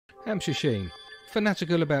Hampshire Sheen,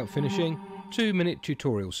 fanatical about finishing, 2-minute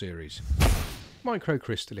tutorial series.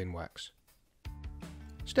 Microcrystalline wax.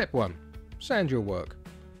 Step 1. Sand your work.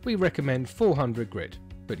 We recommend 400 grit,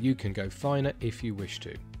 but you can go finer if you wish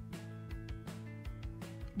to.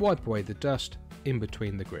 Wipe away the dust in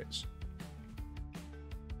between the grits.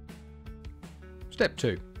 Step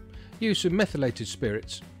 2. Use some methylated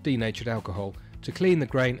spirits, denatured alcohol, to clean the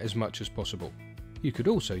grain as much as possible. You could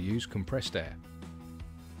also use compressed air.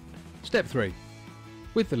 Step 3.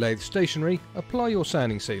 With the lathe stationary, apply your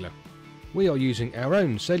sanding sealer. We are using our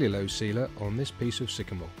own cellulose sealer on this piece of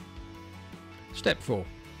sycamore. Step 4.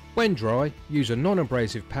 When dry, use a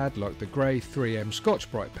non-abrasive pad like the grey 3M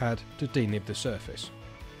Scotch-Brite pad to denib the surface.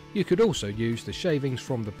 You could also use the shavings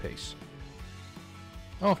from the piece.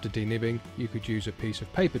 After denibbing, you could use a piece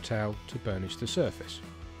of paper towel to burnish the surface,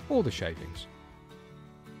 or the shavings.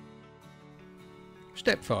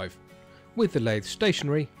 Step 5. With the lathe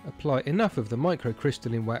stationary, apply enough of the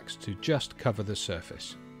microcrystalline wax to just cover the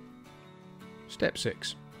surface. Step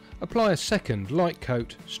 6. Apply a second light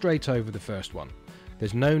coat straight over the first one.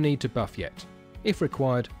 There's no need to buff yet. If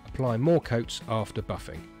required, apply more coats after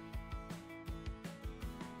buffing.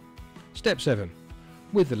 Step 7.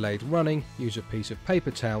 With the lathe running, use a piece of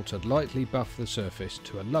paper towel to lightly buff the surface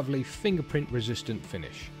to a lovely fingerprint resistant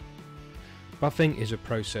finish. Buffing is a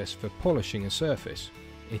process for polishing a surface.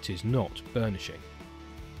 It is not burnishing.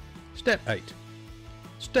 Step 8.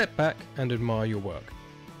 Step back and admire your work.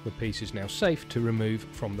 The piece is now safe to remove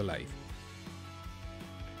from the lathe.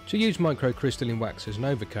 To use microcrystalline wax as an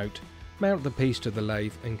overcoat, mount the piece to the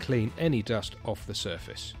lathe and clean any dust off the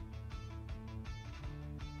surface.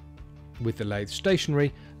 With the lathe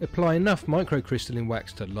stationary, apply enough microcrystalline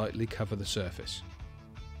wax to lightly cover the surface.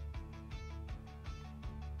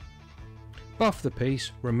 Buff the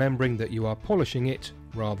piece, remembering that you are polishing it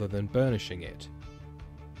rather than burnishing it.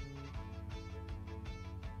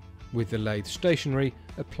 With the lathe stationary,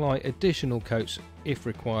 apply additional coats if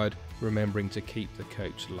required, remembering to keep the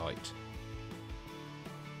coats light.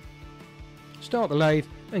 Start the lathe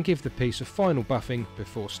and give the piece a final buffing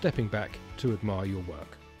before stepping back to admire your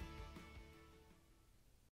work.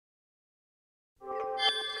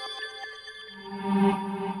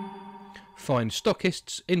 Find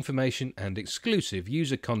stockists, information and exclusive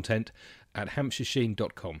user content at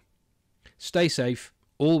hampshiresheen.com. Stay safe,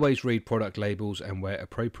 always read product labels and wear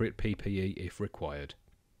appropriate PPE if required.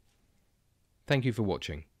 Thank you for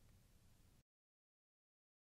watching.